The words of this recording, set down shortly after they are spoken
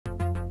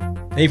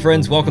Hey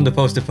friends, welcome to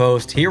Post to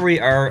Post. Here we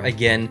are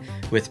again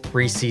with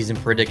preseason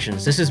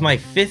predictions. This is my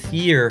 5th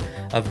year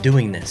of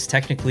doing this.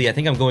 Technically, I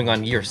think I'm going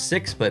on year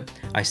 6, but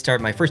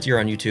my first year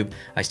on YouTube,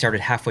 I started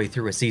halfway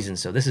through a season.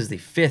 So this is the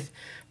 5th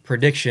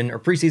prediction or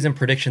preseason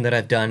prediction that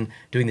I've done,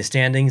 doing the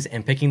standings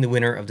and picking the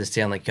winner of the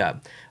Stanley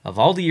Cup. Of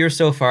all the years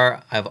so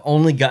far, I've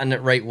only gotten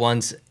it right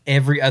once.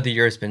 Every other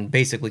year has been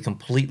basically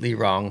completely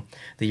wrong.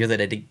 The year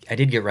that I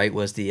did get right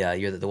was the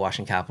year that the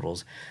Washington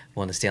Capitals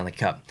won the Stanley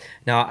Cup.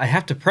 Now, I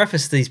have to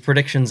preface these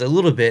predictions a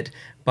little bit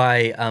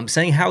by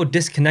saying how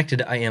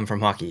disconnected I am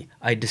from hockey.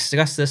 I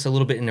discussed this a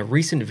little bit in a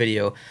recent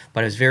video,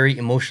 but I was very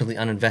emotionally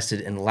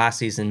uninvested in last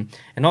season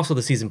and also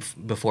the season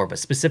before, but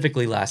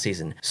specifically last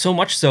season. So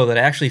much so that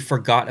I actually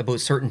forgot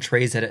about certain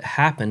trades that had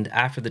happened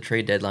after the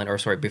trade deadline, or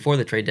sorry, before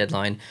the trade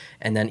deadline,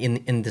 and then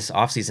in this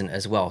offseason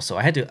as well. So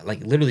I had to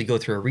literally go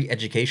through a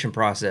re-education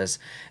process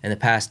in the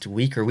past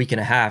week or week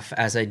and a half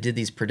as I did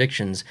these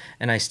predictions,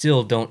 and I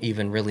still don't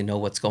even really know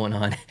what's going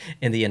on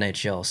in the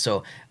NHL.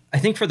 So I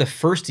think for the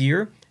first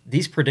year,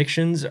 these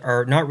predictions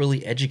are not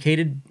really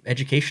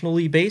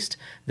educationally based.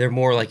 They're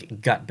more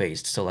like gut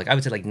based. So I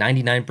would say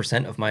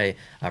 99% of my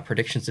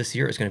predictions this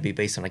year is going to be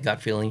based on a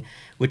gut feeling,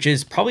 which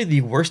is probably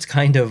the worst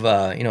kind of,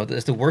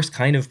 it's the worst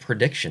kind of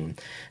prediction.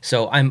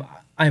 So I'm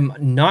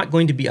not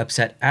going to be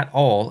upset at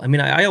all. I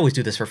mean, I always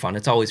do this for fun.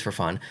 It's always for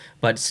fun.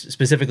 But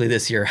specifically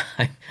this year,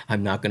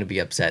 I'm not going to be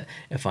upset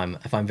if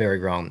I'm very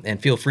wrong.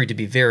 And feel free to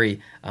be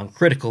very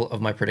critical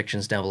of my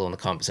predictions down below in the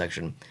comment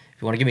section.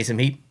 If you want to give me some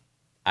heat,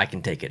 I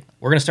can take it.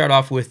 We're going to start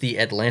off with the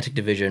Atlantic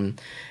Division,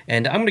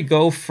 and I'm going to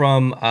go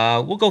from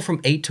we'll go from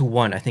 8 to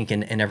 1. I think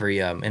in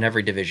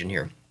every division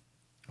here,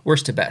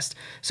 worst to best.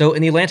 So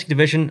in the Atlantic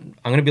Division,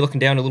 I'm going to be looking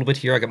down a little bit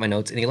here. I got my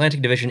notes. In the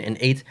Atlantic Division, in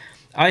 8th,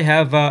 I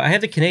have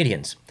the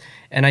Canadiens,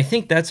 and I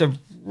think that's a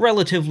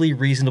relatively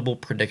reasonable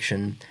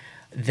prediction.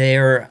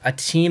 They're a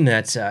team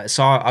that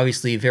saw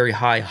obviously very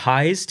high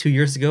highs 2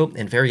 years ago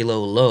and very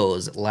low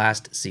lows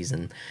last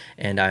season.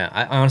 And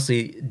I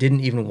honestly didn't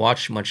even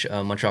watch much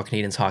Montreal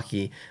Canadiens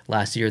hockey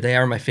last year. They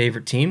are my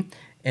favorite team,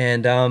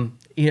 and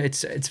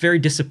it's very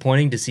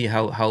disappointing to see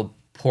how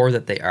poor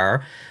that they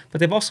are. But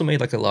they've also made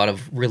a lot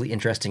of really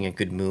interesting and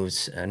good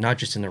moves, not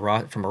just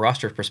from a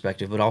roster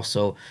perspective, but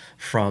also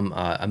from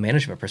a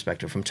management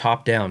perspective, from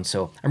top down.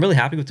 So I'm really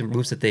happy with the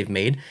moves that they've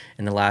made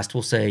in the last,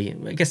 we'll say,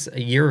 I guess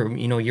a year,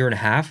 year and a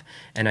half.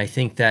 And I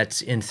think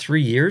that in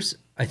 3 years,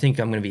 I think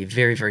I'm going to be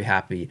very, very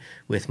happy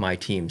with my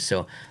team.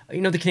 So, the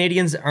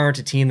Canadiens aren't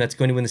a team that's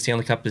going to win the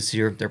Stanley Cup this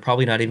year. They're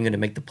probably not even going to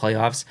make the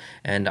playoffs,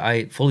 and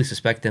I fully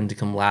suspect them to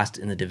come last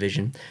in the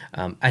division.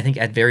 I think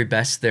at very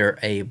best, they're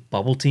a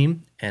bubble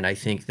team, and I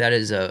think that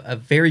is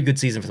a very good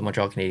season for the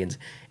Montreal Canadiens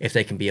if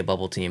they can be a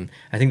bubble team.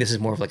 I think this is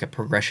more of a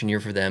progression year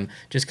for them.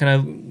 Just kind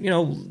of,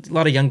 a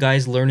lot of young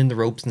guys learning the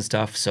ropes and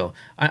stuff. So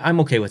I'm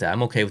okay with that.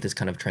 I'm okay with this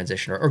kind of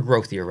transition or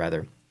growth year,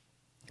 rather.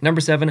 Number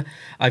 7,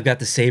 I've got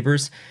the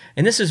Sabres,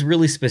 and this is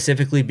really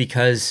specifically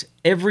because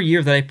every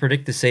year that I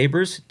predict the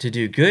Sabres to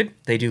do good,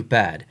 they do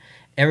bad.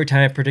 Every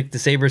time I predict the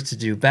Sabres to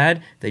do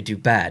bad, they do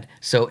bad.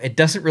 So it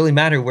doesn't really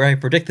matter where I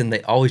predict them,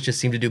 they always just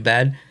seem to do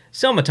bad.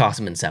 So I'm going to toss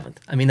them in 7th.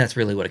 I mean, that's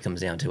really what it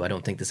comes down to. I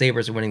don't think the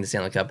Sabres are winning the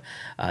Stanley Cup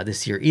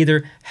this year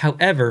either.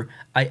 However,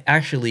 I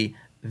actually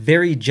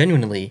very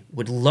genuinely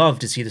would love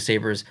to see the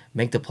Sabres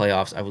make the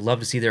playoffs. I would love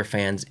to see their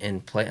fans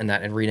in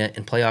that arena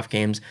in playoff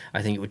games.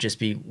 I think it would just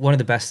be one of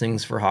the best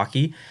things for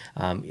hockey.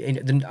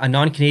 A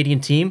non-Canadian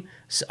team,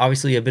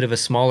 obviously a bit of a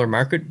smaller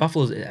market.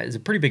 Buffalo is a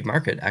pretty big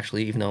market,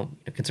 actually, even though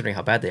considering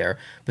how bad they are,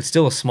 but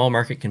still a small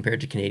market compared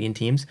to Canadian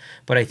teams.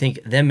 But I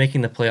think them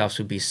making the playoffs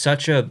would be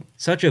such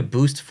a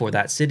boost for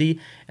that city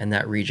and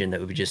that region that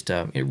would be just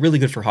really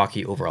good for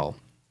hockey overall.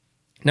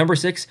 Number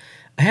 6,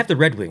 I have the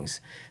Red Wings.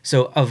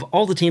 So of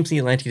all the teams in the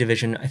Atlantic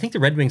Division, I think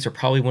the Red Wings are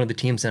probably one of the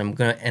teams that I'm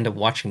going to end up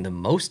watching the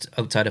most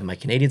outside of my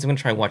Canadiens. I'm going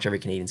to try and watch every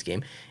Canadiens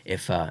game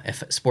if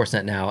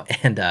Sportsnet Now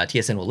and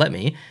TSN will let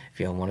me. If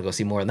you want to go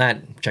see more on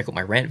that, check out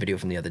my rant video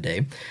from the other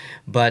day.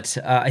 But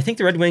I think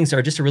the Red Wings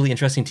are just a really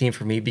interesting team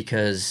for me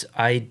because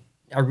I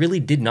really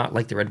did not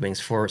like the Red Wings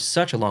for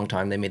such a long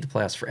time. They made the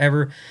playoffs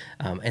forever,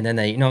 and then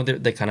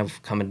they're kind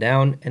of coming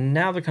down, and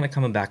now they're kind of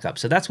coming back up.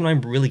 So that's when I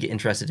really get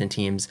interested in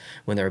teams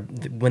when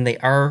they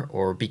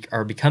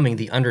are becoming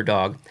the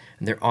underdog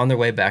and they're on their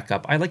way back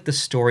up. I like the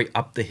story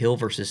up the hill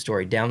versus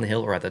story down the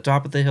hill or at the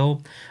top of the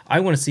hill. I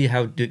want to see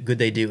how good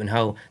they do and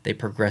how they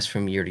progress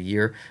from year to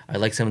year. I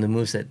like some of the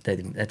moves that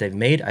they've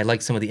made. I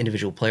like some of the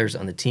individual players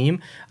on the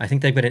team. I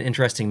think they've got an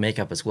interesting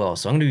makeup as well.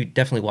 So I'm going to be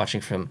definitely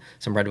watching from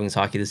some Red Wings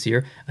hockey this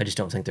year. I just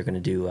don't think they're going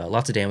to do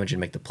lots of damage and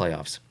make the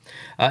playoffs.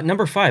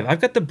 Number 5, I've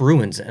got the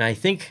Bruins, and I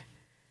think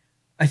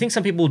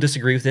some people will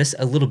disagree with this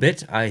a little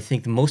bit. I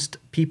think most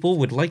people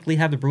would likely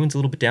have the Bruins a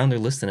little bit down their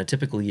list in a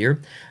typical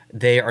year.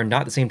 They are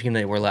not the same team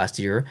they were last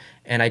year,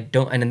 and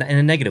in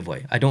a negative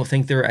way. I don't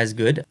think they're as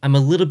good. I'm a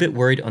little bit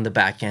worried on the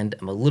back end.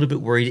 I'm a little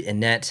bit worried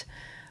in net.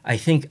 I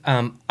think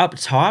up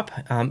top,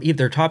 either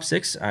their top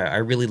 6, I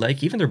really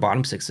like. Even their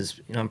bottom 6 is,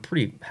 I'm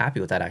pretty happy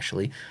with that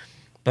actually.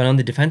 But on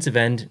the defensive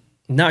end,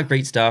 Not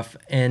great stuff.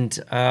 And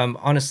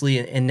honestly,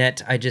 in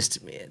net,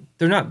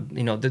 they're not,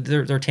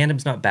 their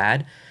tandem's not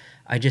bad.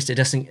 It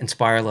doesn't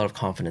inspire a lot of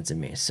confidence in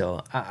me.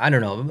 So I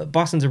don't know.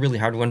 Boston's a really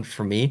hard one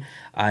for me.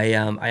 I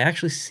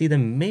actually see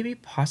them maybe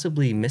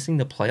possibly missing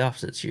the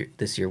playoffs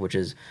this year, which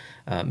is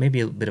maybe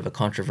a bit of a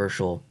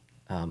controversial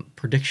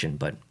prediction.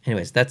 But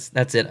anyways,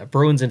 that's it.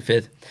 Bruins in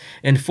 5th.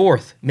 And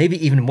 4th,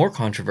 maybe even more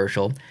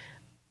controversial,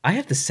 I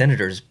have the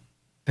Senators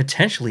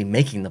potentially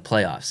making the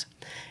playoffs.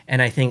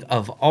 And I think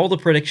of all the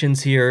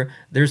predictions here,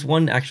 there's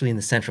one actually in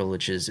the Central,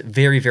 which is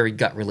very, very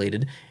gut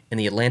related. In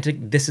the Atlantic,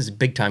 this is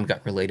big time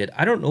gut related.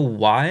 I don't know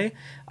why.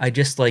 I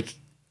just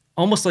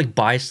almost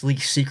biasly,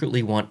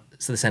 secretly want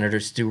the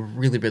Senators to do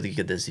really, really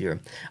good this year.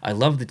 I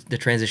love the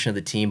transition of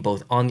the team,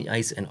 both on the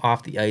ice and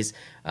off the ice,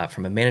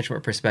 from a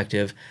management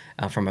perspective,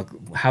 from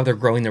how they're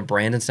growing their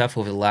brand and stuff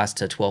over the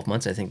last 12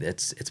 months. I think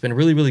it's been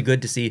really, really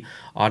good to see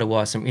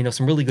Ottawa, some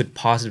really good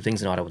positive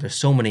things in Ottawa. There's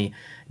so many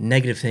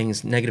negative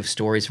things, negative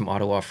stories from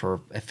Ottawa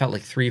for, it felt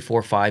like 3,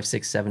 4, 5,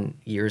 6, 7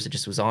 years. It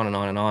just was on and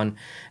on and on.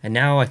 And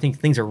now I think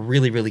things are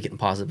really, really getting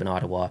positive in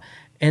Ottawa.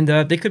 And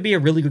they could be a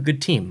really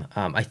good team.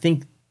 I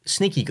think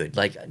sneaky good.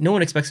 No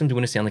one expects them to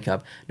win a Stanley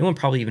Cup. No one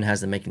probably even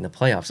has them making the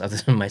playoffs other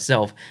than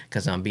myself,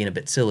 because I'm being a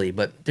bit silly.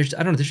 But I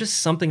don't know, there's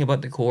just something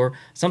about the core.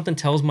 Something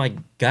tells my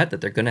gut that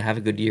they're going to have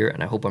a good year,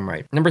 and I hope I'm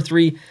right. Number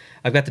 3,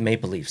 I've got the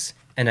Maple Leafs.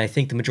 And I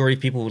think the majority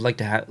of people would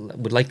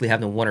likely have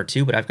them 1 or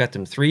 2, but I've got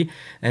them 3.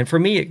 And for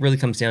me, it really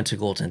comes down to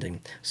goaltending.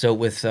 So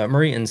with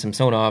Murray and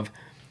Samsonov,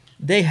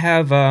 they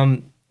have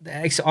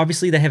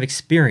obviously they have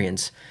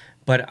experience,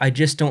 but I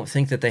just don't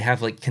think that they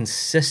have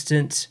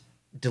consistent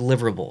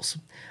deliverables.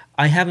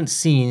 I haven't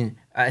seen,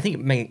 I think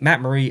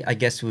Matt Murray, I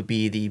guess, would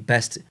be the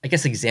best,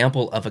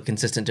 example of a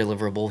consistent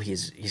deliverable.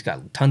 He's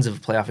got tons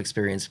of playoff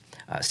experience,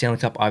 Stanley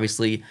Cup,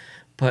 obviously,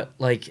 but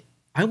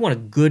I want a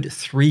good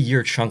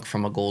 3-year chunk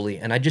from a goalie,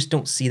 and I just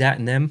don't see that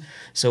in them.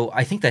 So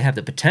I think they have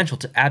the potential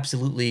to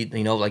absolutely,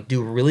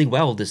 do really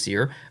well this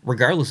year,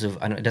 regardless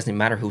of, it doesn't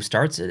matter who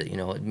starts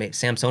it.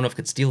 Samsonov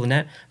could steal the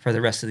net for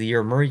the rest of the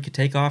year. Murray could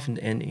take off,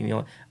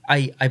 and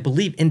I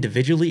believe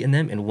individually in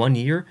them in 1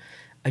 year.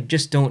 I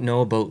just don't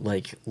know about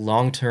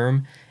long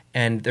term,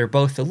 and they're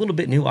both a little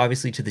bit new,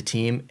 obviously, to the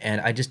team, and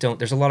I just don't.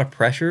 There's a lot of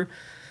pressure,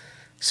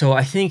 so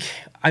I think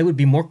I would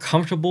be more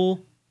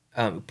comfortable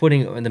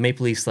putting the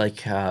Maple Leafs 1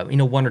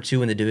 or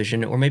 2 in the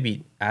division, or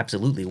maybe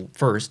absolutely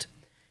first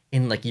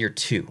in year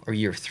 2 or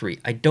year 3.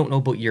 I don't know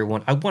about year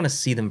 1. I want to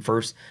see them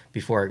first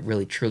before I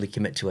really truly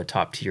commit to a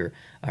top tier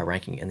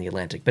ranking in the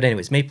Atlantic. But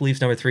anyways, Maple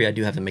Leafs number 3. I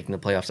do have them making the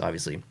playoffs,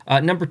 obviously.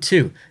 Number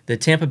 2, the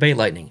Tampa Bay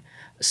Lightning.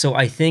 So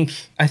I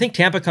think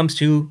Tampa comes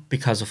to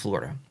because of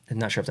Florida. I'm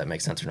not sure if that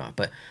makes sense or not,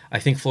 but I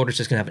think Florida's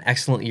just going to have an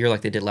excellent year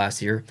like they did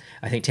last year.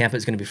 I think Tampa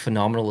is going to be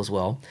phenomenal as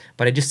well,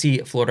 but I just see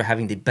Florida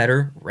having the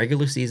better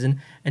regular season,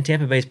 and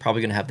Tampa Bay is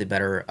probably going to have the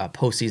better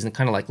postseason,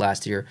 kind of like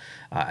last year.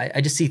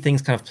 I just see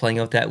things kind of playing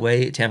out that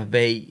way. Tampa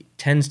Bay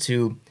tends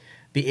to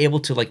be able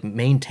to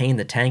maintain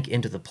the tank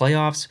into the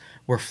playoffs,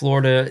 where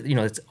Florida,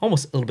 it's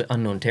almost a little bit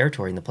unknown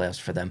territory in the playoffs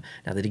for them.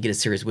 Now, they did get a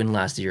series win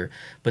last year,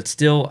 but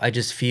still, I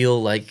just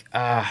feel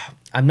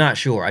I'm not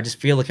sure. I just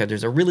feel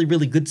there's a really,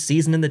 really good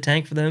season in the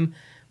tank for them,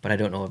 but I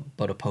don't know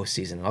about a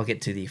postseason. I'll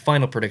get to the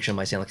final prediction of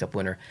my Stanley Cup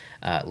winner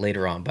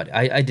later on, but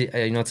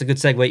it's a good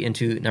segue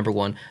into number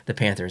 1, the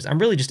Panthers. I'm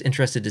really just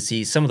interested to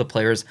see some of the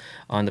players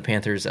on the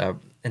Panthers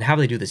and how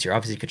they do this year.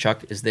 Obviously,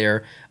 Tkachuk is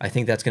there. I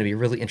think that's going to be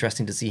really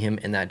interesting to see him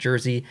in that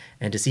jersey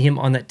and to see him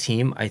on that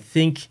team. I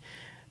think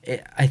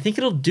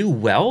it'll do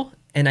well,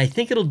 and I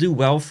think it'll do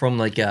well from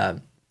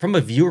from a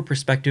viewer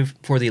perspective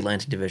for the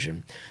Atlantic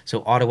Division.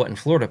 So Ottawa and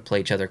Florida play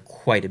each other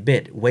quite a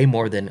bit, way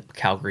more than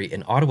Calgary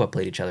and Ottawa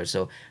played each other.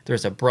 So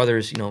there's a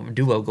brothers,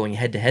 duo going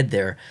head to head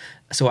there.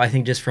 So I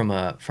think just from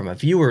a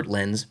viewer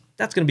lens,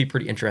 that's going to be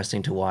pretty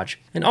interesting to watch.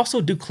 And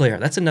also Duclair,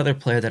 that's another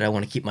player that I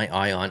want to keep my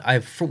eye on.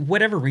 I've, for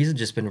whatever reason,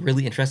 just been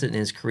really interested in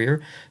his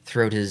career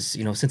throughout his,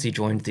 since he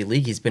joined the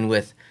league. He's been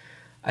with,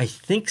 I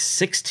think,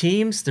 6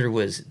 teams. There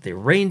was the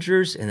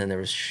Rangers, and then there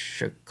was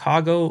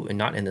Chicago, and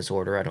not in this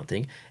order, I don't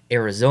think,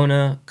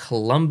 Arizona,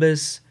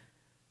 Columbus.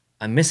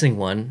 I'm missing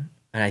one,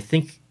 and I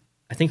think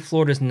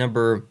Florida's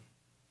number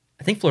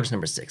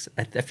 6.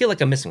 I feel like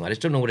I'm missing one. I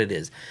just don't know what it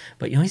is.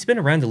 But he's been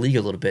around the league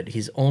a little bit.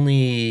 He's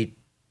only,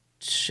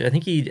 I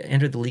think he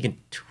entered the league in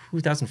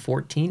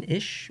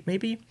 2014-ish,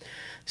 maybe.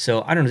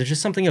 So I don't know. There's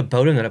just something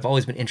about him that I've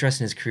always been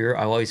interested in his career.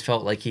 I've always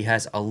felt like he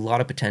has a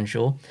lot of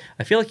potential.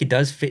 I feel like he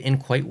does fit in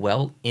quite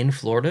well in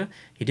Florida.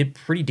 He did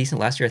pretty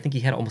decent last year. I think he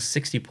had almost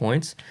 60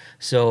 points.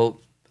 So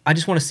I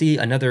just want to see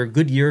another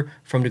good year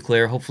from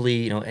Duclair.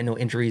 Hopefully, no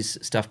injuries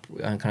stuff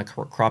kind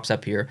of crops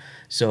up here.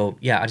 So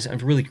yeah, I'm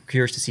really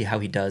curious to see how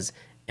he does.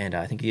 And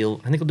I think he'll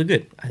do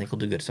good.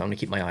 So I'm going to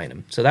keep my eye on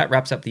him. So that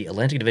wraps up the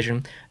Atlantic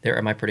Division. There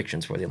are my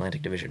predictions for the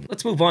Atlantic Division.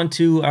 Let's move on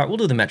to, we'll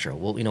do the Metro.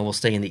 We'll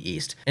stay in the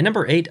East. And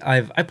number 8,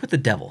 I put the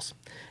Devils.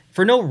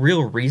 For no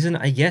real reason,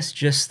 I guess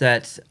just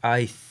that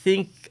I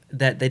think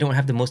that they don't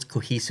have the most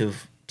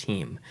cohesive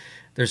team.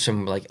 There's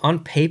some, like, on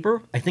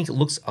paper, I think it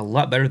looks a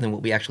lot better than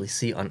what we actually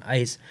see on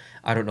ice.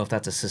 I don't know if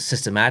that's a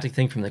systematic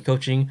thing from the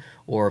coaching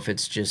or if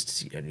it's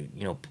just,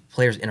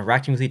 players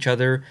interacting with each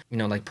other,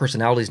 like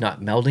personalities not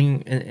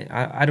melding.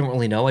 I don't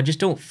really know. I just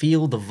don't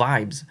feel the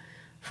vibes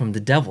from the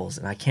Devils,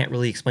 and I can't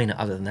really explain it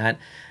other than that.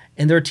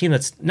 And they're a team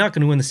that's not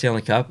going to win the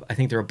Stanley Cup. I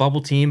think they're a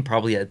bubble team,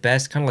 probably at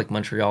best, kind of like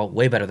Montreal,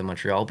 way better than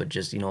Montreal, but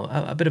just,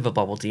 a bit of a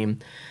bubble team.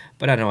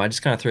 But I don't know, I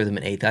just kind of threw them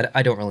in 8th.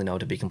 I don't really know,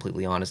 to be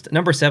completely honest.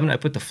 Number 7, I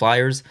put the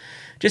Flyers,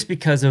 just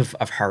because of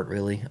Hart,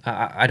 really.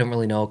 I don't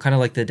really know. Kind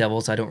of like the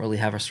Devils, I don't really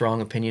have a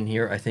strong opinion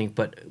here, I think.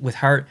 But with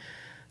Hart,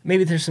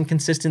 maybe there's some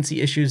consistency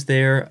issues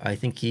there. I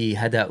think he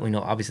had that,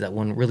 obviously that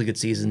one really good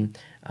season,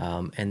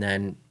 and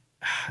then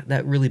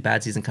that really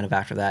bad season kind of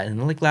after that.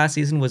 And like last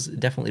season was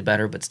definitely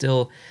better, but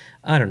still,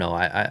 I don't know.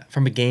 I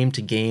from a game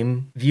to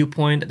game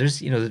viewpoint,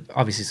 there's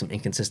obviously some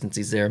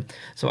inconsistencies there.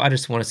 So I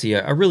just want to see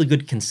a really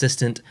good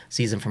consistent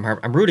season from Hart.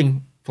 I'm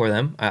rooting for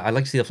them. I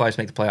like to see the Flyers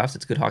make the playoffs.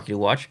 It's good hockey to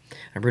watch.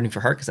 I'm rooting for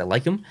Hart because I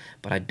like him,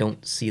 but I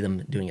don't see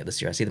them doing it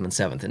this year. I see them in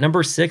 7th. At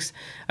number 6,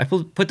 I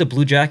put the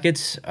Blue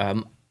Jackets.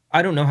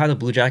 I don't know how the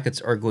Blue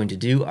Jackets are going to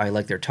do. I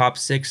like their top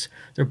 6.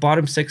 Their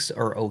bottom 6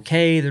 are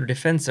okay. Their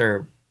defense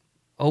are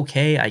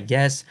okay, I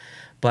guess.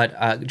 But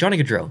Johnny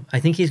Gaudreau, I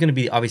think he's going to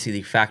be obviously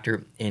the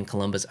factor in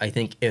Columbus. I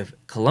think if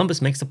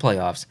Columbus makes the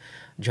playoffs,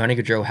 Johnny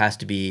Gaudreau has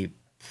to be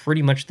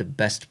pretty much the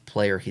best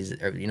player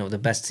the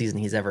best season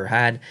he's ever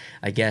had,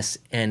 I guess.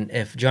 And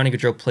if Johnny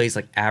Gaudreau plays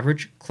like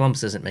average,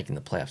 Columbus isn't making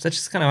the playoffs. That's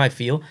just kind of how I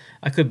feel.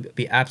 I could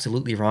be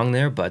absolutely wrong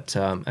there, but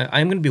I'm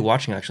going to be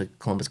watching actually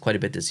Columbus quite a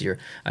bit this year.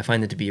 I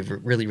find them to be a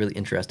really, really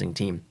interesting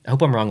team. I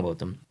hope I'm wrong about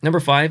them. Number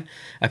 5,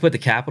 I put the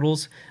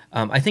Capitals.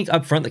 I think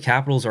up front, the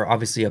Capitals are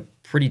obviously a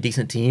pretty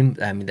decent team.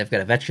 I mean, they've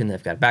got Ovechkin,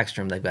 they've got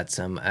Backstrom, they've got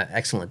some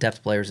excellent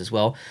depth players as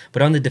well.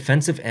 But on the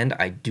defensive end,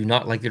 I do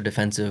not like their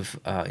defensive.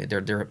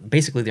 They're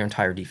basically their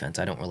entire defense.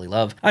 I don't really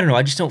love. I don't know.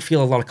 I just don't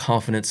feel a lot of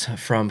confidence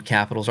from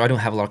Capitals, or I don't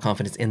have a lot of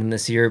confidence in them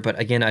this year. But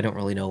again, I don't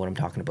really know what I'm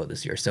talking about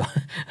this year. So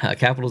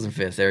Capitals in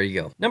 5th. There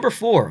you go. Number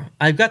 4,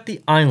 I've got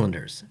the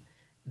Islanders.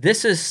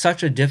 This is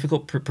such a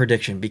difficult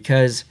prediction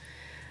because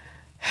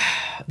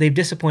they've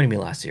disappointed me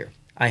last year.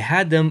 I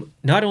had them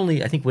not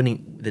only, I think,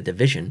 winning the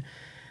division,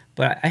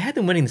 but I had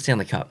them winning the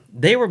Stanley Cup.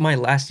 They were my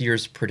last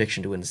year's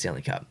prediction to win the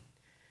Stanley Cup.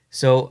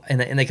 So,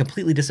 and they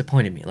completely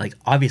disappointed me. Like,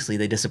 obviously,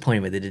 they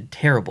disappointed me. They did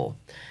terrible.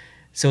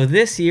 So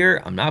this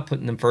year, I'm not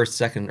putting them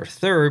 1st, 2nd, or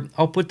 3rd.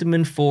 I'll put them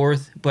in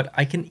 4th, but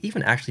I can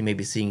even actually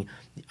maybe seeing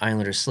the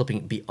Islanders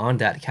slipping beyond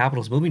that.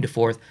 Capitals moving to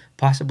 4th,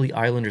 possibly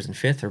Islanders in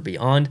 5th or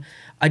beyond.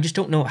 I just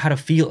don't know how to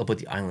feel about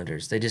the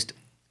Islanders.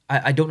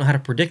 I don't know how to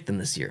predict them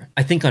this year.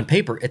 I think on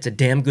paper, it's a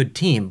damn good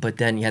team, but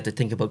then you have to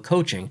think about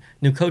coaching.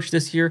 New coach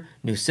this year,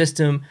 new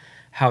system,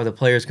 how the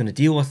player's going to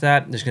deal with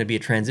that. There's going to be a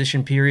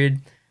transition period.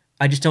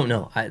 I just don't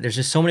know. There's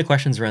just so many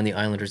questions around the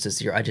Islanders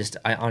this year.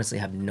 I honestly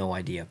have no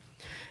idea.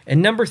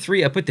 And number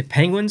 3, I put the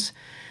Penguins.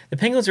 The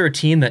Penguins are a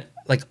team that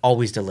like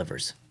always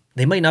delivers.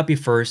 They might not be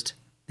 1st.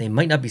 They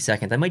might not be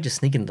 2nd. They might just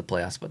sneak into the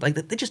playoffs, but like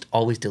they just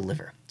always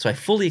deliver. So I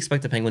fully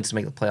expect the Penguins to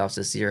make the playoffs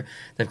this year.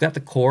 They've got the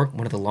core,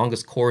 one of the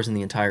longest cores in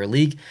the entire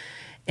league.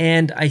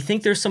 And I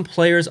think there's some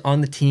players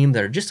on the team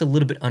that are just a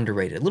little bit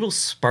underrated, little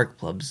spark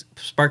plugs,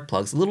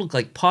 little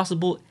like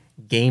possible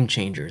game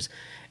changers.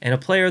 And a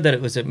player that it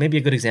was maybe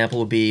a good example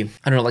would be,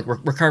 I don't know, like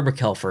Rickard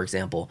Rakell, for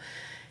example.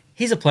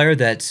 He's a player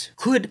that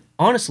could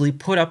honestly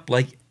put up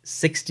like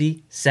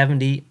 60,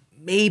 70,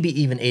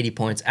 maybe even 80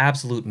 points,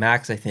 absolute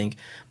max, I think.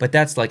 But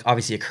that's like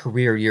obviously a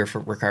career year for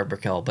Rickard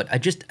Rakell. But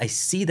I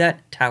see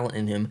that talent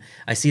in him.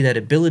 I see that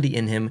ability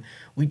in him.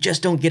 We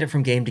just don't get it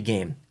from game to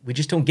game. We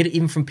just don't get it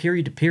even from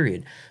period to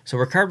period. So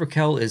Rickard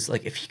Rakell is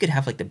like, if he could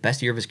have like the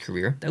best year of his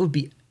career, that would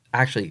be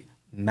actually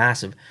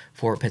massive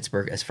for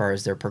Pittsburgh as far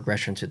as their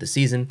progression through the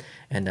season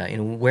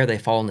and where they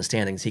fall in the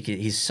standings.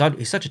 He's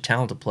such a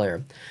talented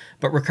player.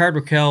 But Rickard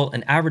Rakell,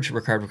 an average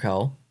Rickard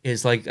Rakell,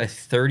 is like a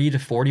 30 to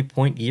 40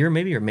 point year,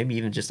 maybe, or maybe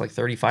even just like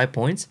 35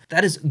 points.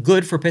 That is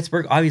good for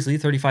Pittsburgh. Obviously,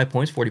 35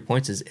 points, 40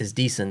 points is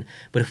decent.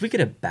 But if we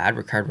get a bad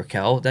Rickard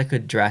Rakell, that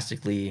could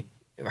drastically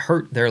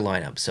hurt their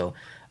lineup. So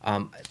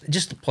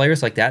just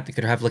players like that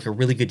could have like a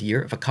really good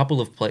year. If a couple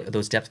of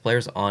those depth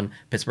players on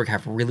Pittsburgh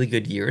have really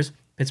good years,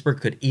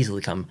 Pittsburgh could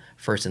easily come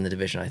 1st in the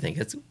division, I think.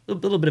 It's a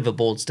little bit of a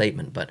bold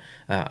statement, but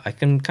I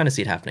can kind of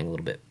see it happening a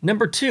little bit.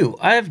 Number 2,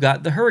 I've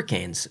got the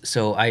Hurricanes.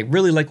 So I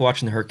really like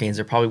watching the Hurricanes.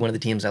 They're probably one of the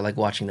teams I like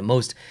watching the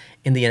most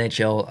in the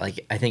NHL.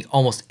 Like, I think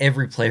almost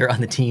every player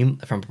on the team,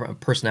 from a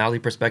personality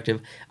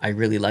perspective, I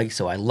really like.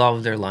 So I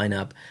love their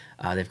lineup.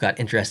 They've got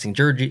interesting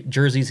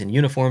jerseys and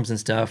uniforms and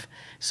stuff.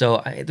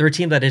 So they're a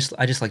team that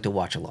I just like to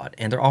watch a lot.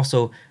 And they're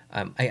also,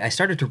 I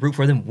started to root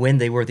for them when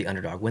they were the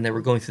underdog, when they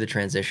were going through the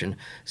transition.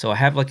 So I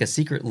have like a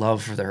secret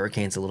love for the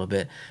Hurricanes a little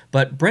bit.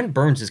 But Brent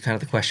Burns is kind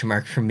of the question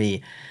mark for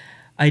me.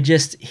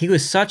 He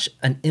was such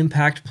an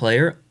impact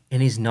player,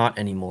 and he's not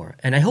anymore.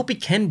 And I hope he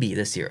can be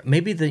this year.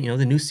 Maybe the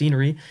new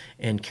scenery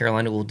in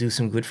Carolina will do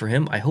some good for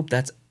him. I hope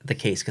that's the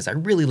case, because I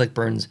really like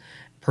Burns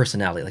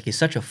personality. Like, he's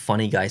such a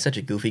funny guy, such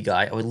a goofy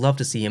guy. I would love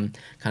to see him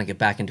kind of get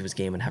back into his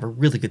game and have a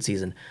really good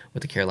season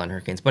with the Carolina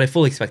Hurricanes, but I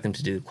fully expect them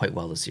to do quite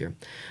well this year.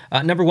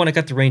 Number 1, I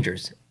got the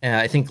Rangers.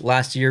 I think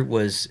last year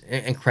was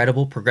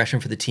incredible progression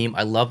for the team.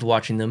 I loved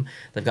watching them.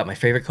 They've got my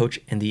favorite coach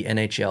in the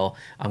NHL.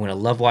 I'm going to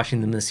love watching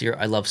them this year.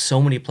 I love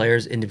so many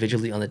players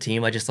individually on the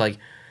team. I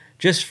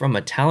just from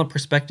a talent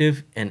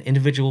perspective and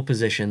individual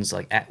positions,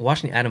 like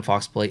watching Adam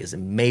Fox play is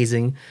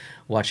amazing.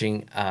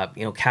 Watching,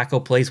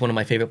 Kako play is one of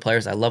my favorite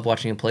players. I love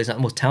watching him play. He's not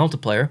the most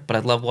talented player, but I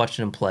love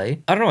watching him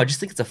play. I don't know. I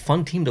just think it's a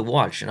fun team to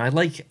watch, and I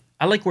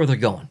like where they're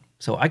going.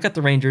 So I got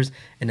the Rangers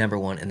in number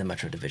 1 in the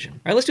Metro Division. All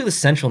right, let's do the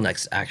Central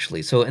next,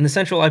 actually. So in the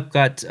Central, I've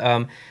got,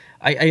 I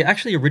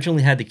actually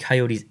originally had the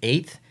Coyotes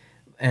 8th,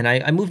 and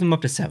I moved them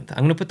up to 7th. I'm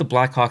going to put the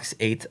Blackhawks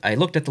 8th. I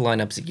looked at the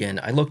lineups again.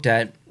 I looked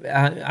at,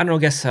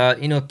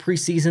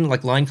 preseason,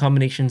 like line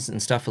combinations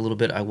and stuff a little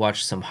bit. I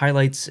watched some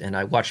highlights, and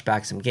I watched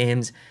back some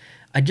games.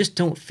 I just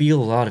don't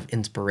feel a lot of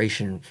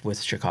inspiration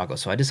with Chicago,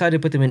 so I decided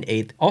to put them in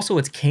 8th. Also,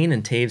 it's Kane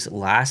and Taves'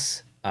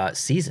 last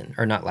season,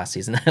 or not last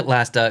season,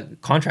 last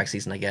contract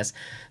season, I guess.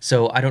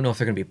 So I don't know if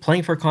they're going to be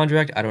playing for a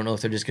contract. I don't know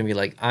if they're just going to be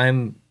like,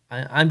 I'm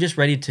just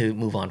ready to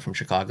move on from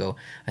Chicago.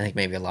 I think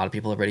maybe a lot of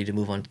people are ready to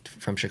move on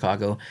from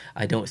Chicago.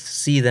 I don't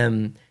see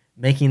them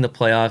making the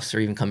playoffs or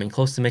even coming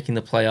close to making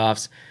the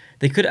playoffs.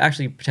 They could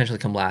actually potentially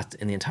come last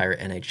in the entire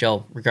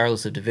NHL,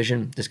 regardless of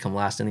division, just come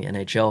last in the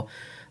NHL.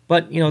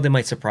 But, they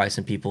might surprise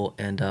some people,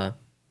 and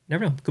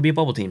never know. Could be a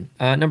bubble team.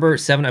 Number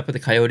 7, I put the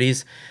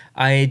Coyotes.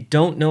 I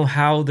don't know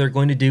how they're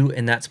going to do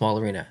in that small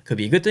arena. Could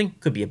be a good thing,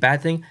 could be a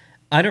bad thing.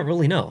 I don't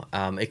really know.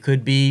 It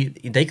could be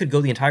they could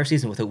go the entire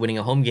season without winning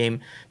a home game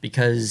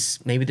because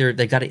maybe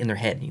they got it in their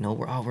head.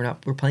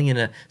 We're playing in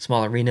a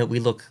small arena.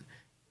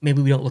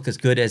 Maybe we don't look as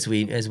good as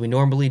we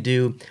normally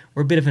do.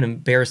 We're a bit of an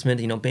embarrassment.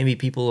 Maybe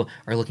people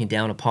are looking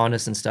down upon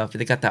us and stuff.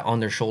 They got that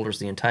on their shoulders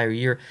the entire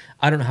year.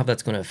 I don't know how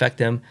that's going to affect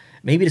them.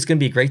 Maybe it's going to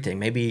be a great thing.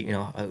 Maybe,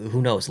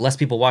 who knows? Less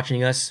people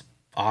watching us.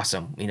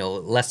 Awesome.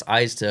 Less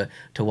eyes to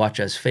watch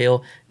us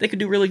fail. They could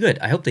do really good.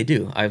 I hope they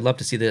do. I'd love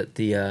to see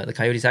the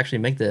Coyotes actually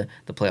make the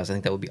playoffs. I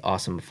think that would be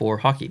awesome for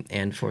hockey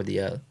and for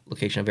the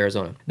location of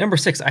Arizona. Number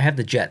 6, I have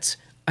the Jets.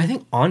 I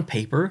think on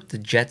paper, the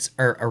Jets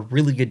are a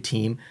really good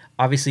team.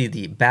 Obviously,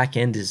 the back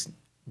end is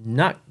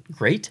not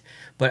great,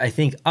 but I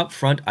think up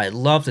front, I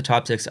love the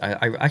top 6. I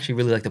actually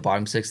really like the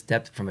bottom 6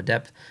 from a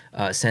depth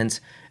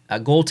sense.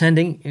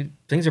 Goaltending,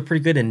 things are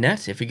pretty good in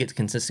net if you get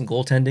consistent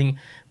goaltending,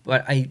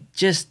 but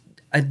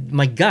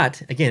my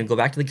gut, again, go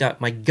back to the gut,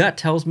 my gut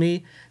tells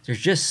me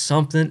there's just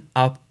something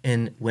up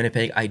in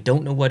Winnipeg. I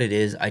don't know what it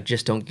is. I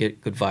just don't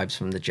get good vibes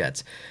from the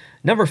Jets.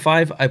 Number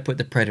 5, I put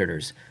the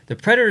Predators. The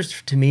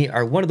Predators, to me,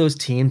 are one of those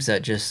teams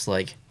that just,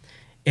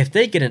 if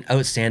they get an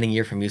outstanding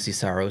year from UC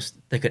Saros,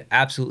 they could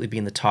absolutely be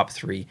in the top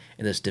 3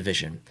 in this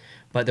division.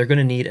 But they're going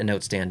to need an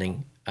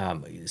outstanding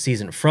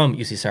season from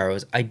UC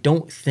Saros. I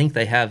don't think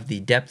they have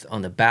the depth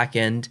on the back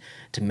end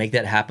to make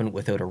that happen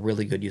without a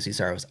really good UC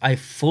Saros. I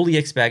fully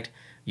expect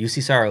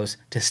UC Saros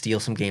to steal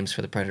some games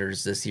for the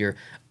Predators this year.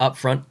 Up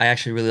front, I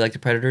actually really like the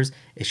Predators.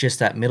 It's just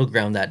that middle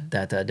ground, that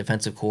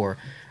defensive core,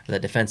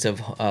 that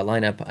defensive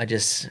lineup.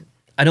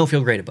 I don't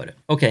feel great about it.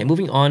 Okay,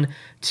 moving on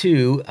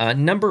to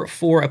number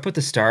 4, I put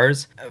the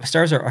Stars.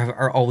 Stars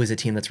are always a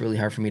team that's really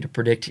hard for me to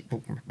predict,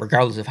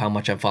 regardless of how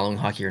much I'm following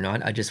hockey or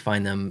not. I just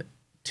find them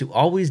to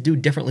always do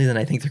differently than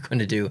I think they're going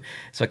to do.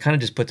 So I kind of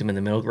just put them in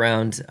the middle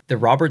ground. The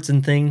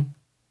Robertson thing,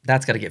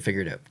 that's got to get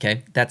figured out,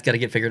 okay? That's got to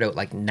get figured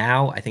out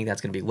now. I think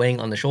that's going to be weighing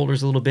on the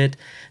shoulders a little bit.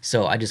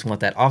 So I just want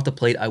that off the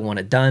plate. I want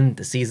it done.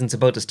 The season's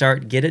about to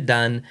start. Get it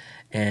done.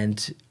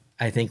 And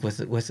I think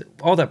with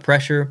all that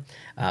pressure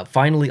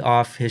finally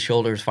off his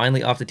shoulders,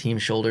 finally off the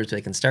team's shoulders, so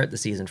they can start the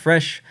season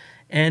fresh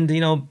and,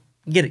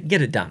 get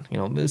it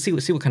done. See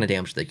what kind of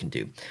damage they can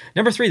do.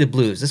 Number 3, the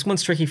Blues. This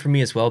one's tricky for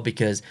me as well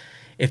because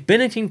if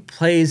Binnington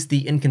plays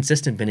the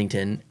inconsistent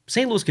Binnington,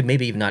 St. Louis could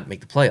maybe even not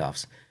make the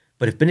playoffs.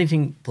 But if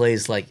Binnington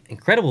plays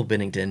incredible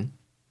Binnington,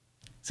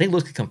 St.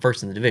 Louis could come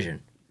first in the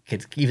division.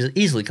 Could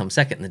easily come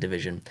second in the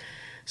division.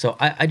 So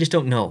I just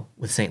don't know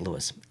with St.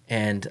 Louis,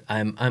 and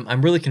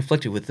I'm really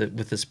conflicted with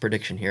this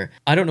prediction here.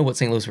 I don't know what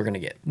St. Louis we're going to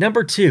get.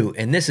 Number 2,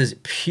 and this is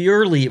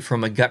purely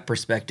from a gut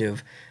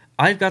perspective,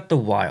 I've got the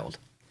Wild.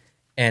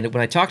 And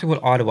when I talked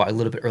about Ottawa a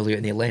little bit earlier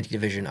in the Atlantic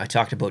Division, I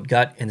talked about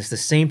gut, and it's the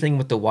same thing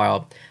with the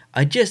Wild.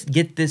 I just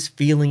get this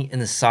feeling in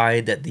the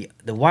side that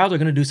the Wild are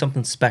going to do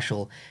something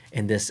special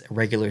in this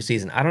regular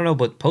season. I don't know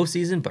about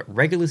postseason, but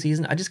regular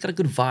season, I just got a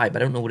good vibe. I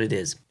don't know what it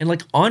is.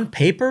 And on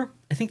paper,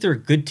 I think they're a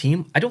good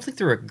team. I don't think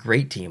they're a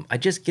great team. I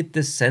just get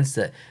this sense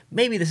that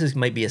maybe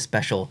might be a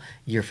special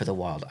year for the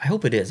Wild. I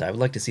hope it is. I would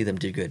like to see them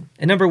do good.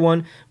 And number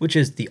 1, which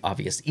is the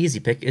obvious easy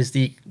pick, is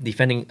the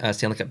defending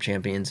Stanley Cup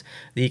champions,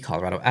 the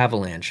Colorado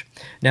Avalanche.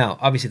 Now,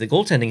 obviously, the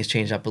goaltending has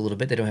changed up a little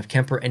bit. They don't have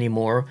Kemper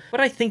anymore, but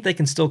I think they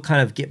can still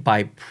kind of get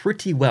by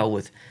pretty well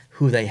with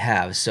who they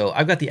have. So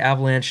I've got the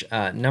Avalanche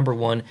number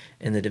 1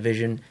 in the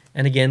division.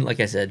 And again, like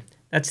I said,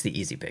 that's the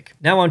easy pick.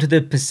 Now on to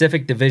the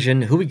Pacific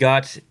Division. Who we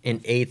got in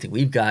 8th?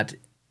 We've got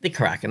the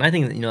Kraken. I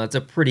think that's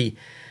a pretty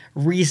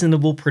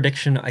reasonable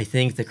prediction. I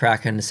think the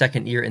Kraken, the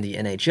second year in the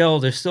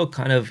NHL, they're still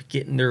kind of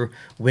getting their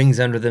wings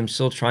under them,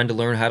 still trying to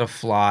learn how to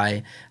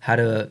fly, how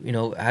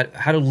to,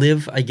 how to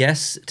live, I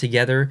guess,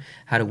 together,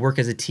 how to work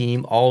as a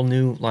team, all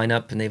new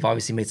lineup. And they've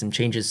obviously made some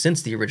changes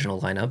since the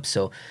original lineup.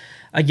 So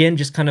again,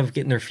 just kind of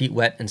getting their feet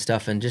wet and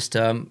stuff. And just,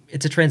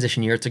 it's a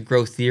transition year. It's a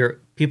growth year.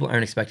 People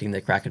aren't expecting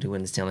the Kraken to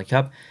win the Stanley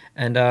Cup.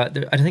 And I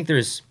think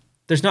there's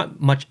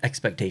not much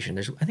expectation.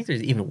 I think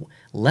there's even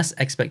less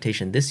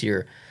expectation this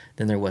year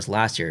than there was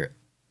last year.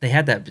 They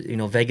had that,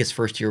 Vegas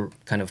first year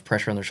kind of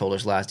pressure on their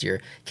shoulders last year.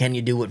 Can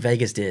you do what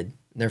Vegas did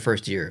in their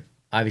first year?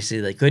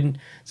 Obviously they couldn't.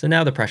 So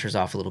now the pressure's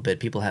off a little bit.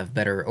 People have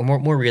better or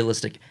more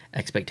realistic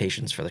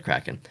expectations for the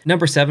Kraken.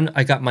 Number 7,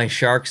 I got my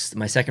Sharks,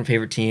 my second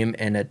favorite team,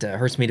 and it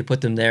hurts me to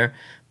put them there.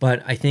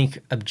 But I think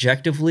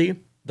objectively,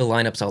 the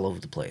lineup's all over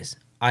the place.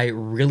 I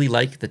really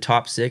like the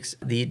top 6.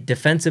 The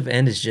defensive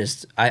end is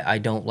just, I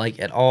don't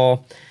like at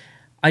all.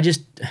 I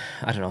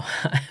don't know.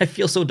 I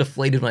feel so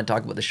deflated when I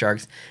talk about the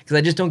Sharks because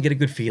I just don't get a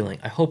good feeling.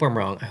 I hope I'm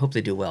wrong. I hope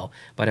they do well,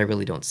 but I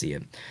really don't see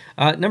it.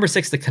 Number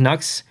 6, the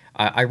Canucks.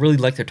 I really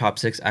like their top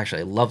 6.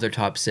 Actually, I love their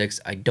top 6.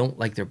 I don't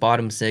like their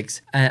bottom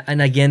 6.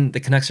 And again,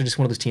 the Canucks are just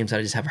one of those teams that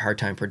I just have a hard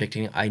time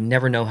predicting. I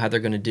never know how they're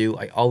going to do.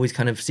 I always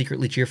kind of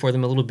secretly cheer for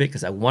them a little bit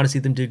because I want to see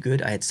them do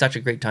good. I had such a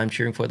great time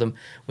cheering for them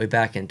way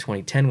back in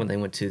 2010 when they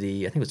went to I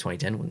think it was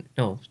 2010.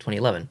 No,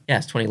 2011. Yeah,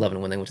 it's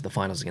 2011 when they went to the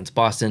finals against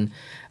Boston.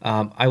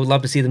 I would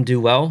love to see them do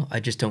well.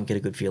 I just don't get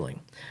a good feeling.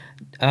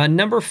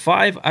 Number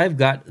 5, I've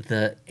got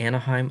the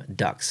Anaheim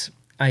Ducks.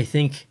 I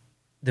think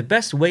the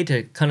best way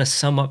to kind of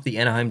sum up the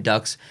Anaheim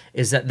Ducks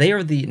is that they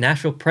are the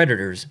Nashville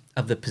Predators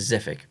of the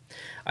Pacific.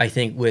 I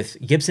think with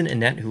Gibson and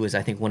Net, who is,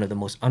 I think, one of the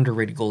most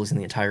underrated goalies in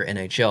the entire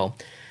NHL,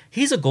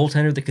 he's a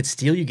goaltender that could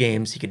steal you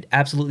games, he could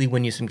absolutely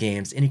win you some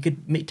games, and he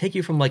could take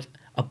you from like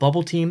a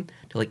bubble team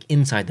to like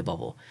inside the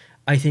bubble.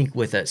 I think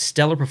with a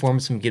stellar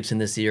performance from Gibson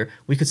this year,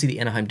 we could see the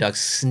Anaheim Ducks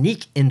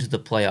sneak into the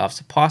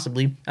playoffs,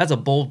 possibly. That's a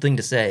bold thing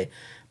to say,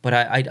 but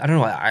I don't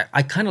know.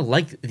 I kind of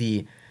like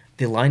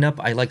the lineup.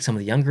 I like some of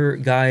the younger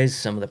guys,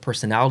 some of the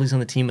personalities on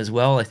the team as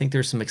well. I think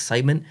there's some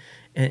excitement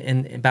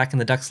in back in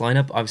the Ducks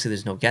lineup. Obviously,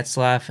 there's no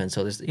Getzlaf, and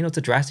so there's it's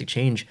a drastic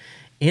change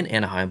in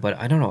Anaheim. But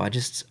I don't know.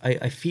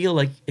 I feel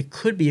like it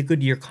could be a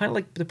good year, kind of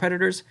like the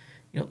Predators.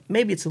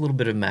 Maybe it's a little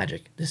bit of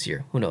magic this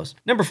year. Who knows?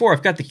 Number 4,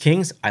 I've got the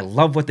Kings. I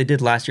love what they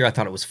did last year. I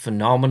thought it was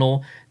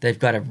phenomenal. They've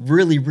got a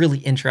really, really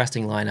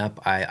interesting lineup.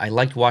 I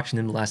liked watching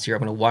them last year.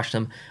 I'm going to watch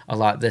them a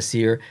lot this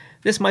year.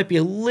 This might be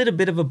a little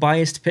bit of a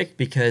biased pick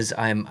because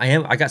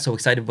I got so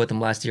excited about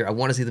them last year. I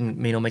want to see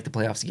them, make the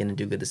playoffs again and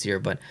do good this year.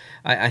 But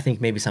I think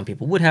maybe some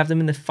people would have them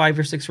in the 5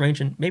 or 6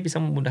 range, and maybe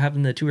someone would have them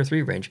in the 2 or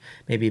 3 range.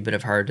 Maybe a bit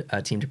of hard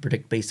team to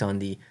predict based on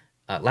the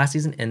last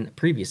season and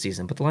previous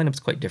season, but the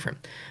lineup's quite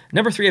different.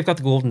 Number 3, I've got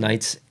the Golden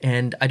Knights,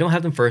 and I don't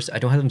have them first. I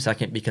don't have them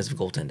second because of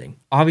goaltending.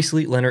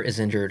 Obviously, Leonard is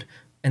injured,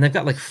 and they've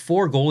got like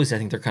 4 goalies I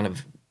think they're kind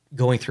of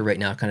going through right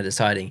now, kind of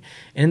deciding.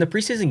 And in the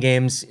preseason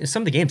games,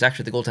 some of the games,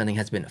 actually, the goaltending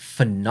has been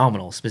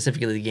phenomenal.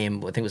 Specifically, the game,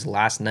 I think it was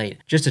last night,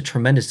 just a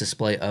tremendous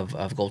display of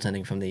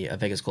goaltending from the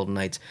Vegas Golden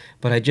Knights.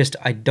 But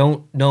I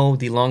don't know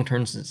the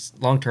long-term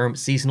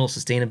seasonal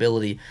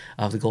sustainability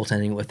of the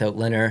goaltending without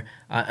Leonard.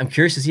 I'm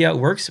curious to see how it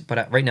works,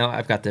 but right now,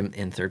 I've got them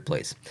in 3rd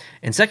place.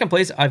 In 2nd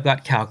place, I've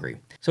got Calgary.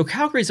 So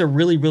Calgary's a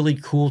really, really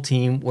cool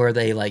team where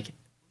they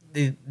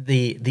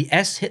the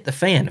S hit the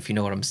fan, if you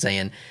know what I'm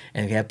saying.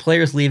 And we had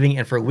players leaving,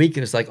 and for a week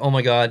it was like, oh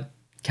my God,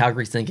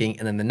 Calgary's sinking.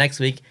 And then the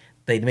next week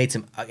they made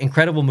some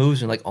incredible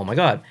moves, and like, oh my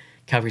God,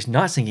 Calgary's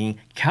not sinking.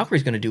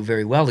 Calgary's going to do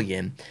very well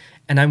again.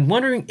 And I'm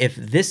wondering if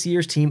this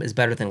year's team is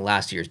better than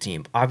last year's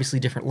team. Obviously,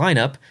 different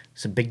lineup,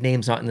 some big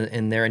names not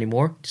in there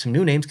anymore, some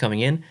new names coming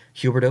in,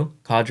 Huberdeau,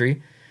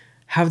 Kadri.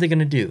 How are they going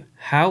to do?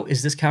 How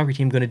is this Calgary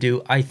team going to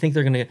do? I think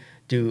they're going to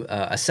do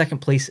a 2nd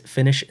place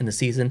finish in the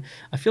season.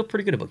 I feel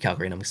pretty good about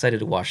Calgary, and I'm excited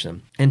to watch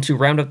them. And to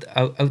round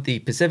out the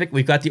Pacific,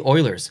 we've got the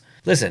Oilers.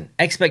 Listen,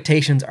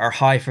 expectations are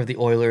high for the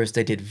Oilers.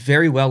 They did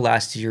very well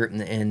last year in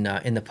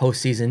the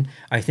postseason.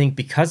 I think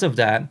because of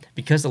that,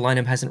 because the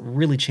lineup hasn't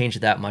really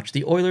changed that much,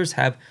 the Oilers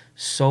have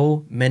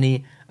so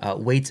many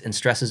weights and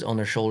stresses on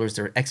their shoulders.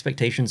 Their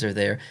expectations are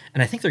there,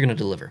 and I think they're going to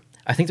deliver.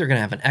 I think they're going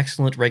to have an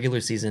excellent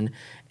regular season,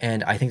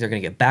 and I think they're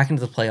going to get back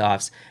into the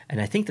playoffs, and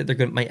I think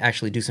that might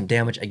actually do some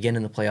damage again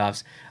in the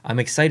playoffs. I'm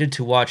excited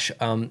to watch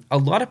a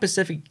lot of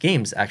Pacific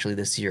games actually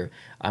this year.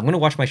 I'm going to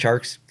watch my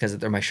Sharks because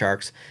they're my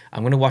Sharks.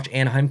 I'm going to watch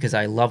Anaheim because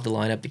I love the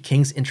lineup. The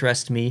Kings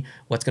interest me.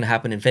 What's going to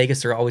happen in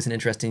Vegas? They're always an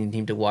interesting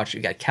team to watch.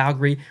 You got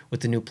Calgary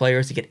with the new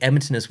players. You get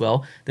Edmonton as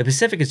well. The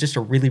Pacific is just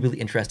a really, really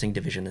interesting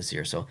division this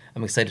year, so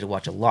I'm excited to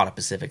watch a lot of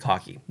Pacific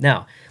hockey.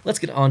 Now, let's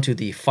get on to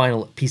the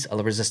final piece of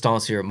the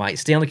resistance here, my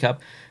Stanley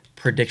Cup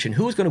prediction.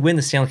 Who's going to win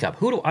the Stanley Cup?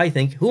 Who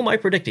am I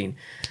predicting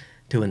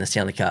to win the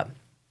Stanley Cup?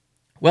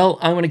 Well,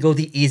 I'm going to go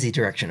the easy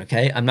direction,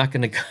 okay? I'm not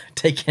going to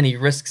take any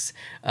risks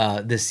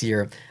this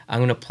year. I'm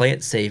going to play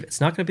it safe.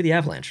 It's not going to be the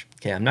Avalanche,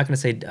 okay? I'm not going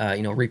to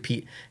say,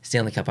 repeat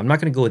Stanley Cup. I'm not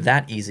going to go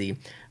that easy,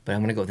 but I'm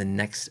going to go the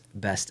next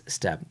best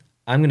step.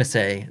 I'm going to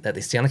say that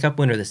the Stanley Cup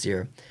winner this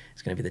year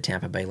is going to be the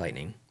Tampa Bay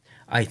Lightning.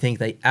 I think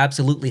they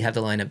absolutely have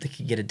the lineup that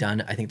could get it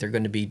done. I think they're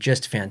going to be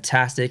just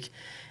fantastic,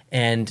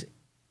 and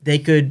they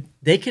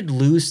could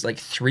lose like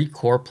 3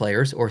 core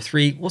players or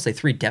we'll say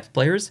 3 depth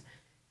players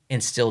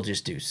and still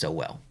just do so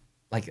well.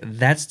 Like,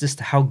 that's just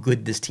how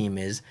good this team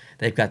is.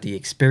 They've got the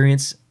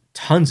experience,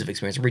 tons of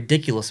experience, a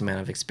ridiculous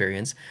amount of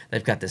experience.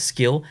 They've got the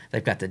skill,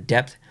 they've got the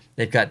depth,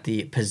 they've got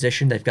the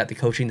position, they've got the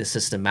coaching, the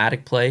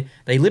systematic play.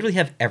 They literally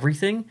have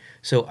everything.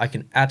 So I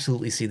can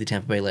absolutely see the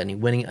Tampa Bay Lightning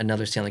winning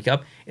another Stanley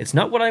Cup. It's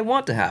not what I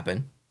want to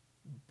happen,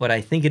 but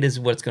I think it is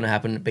what's going to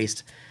happen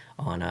based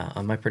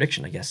on my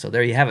prediction, I guess. So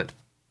there you have it.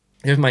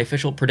 There's my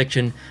official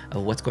prediction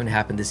of what's going to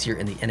happen this year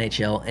in the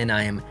NHL, and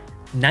I am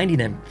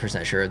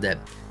 99% sure that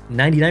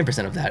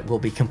 99% of that will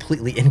be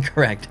completely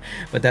incorrect,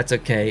 but that's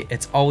okay.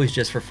 It's always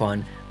just for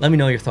fun. Let me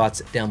know your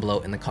thoughts down below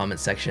in the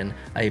comments section.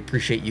 I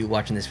appreciate you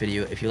watching this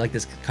video. If you like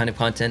this kind of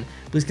content,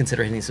 please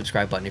consider hitting the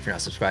subscribe button if you're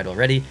not subscribed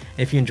already. And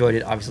if you enjoyed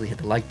it, obviously hit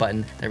the like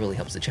button. That really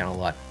helps the channel a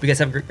lot. But you guys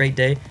have a great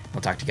day.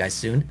 I'll talk to you guys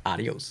soon.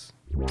 Adios.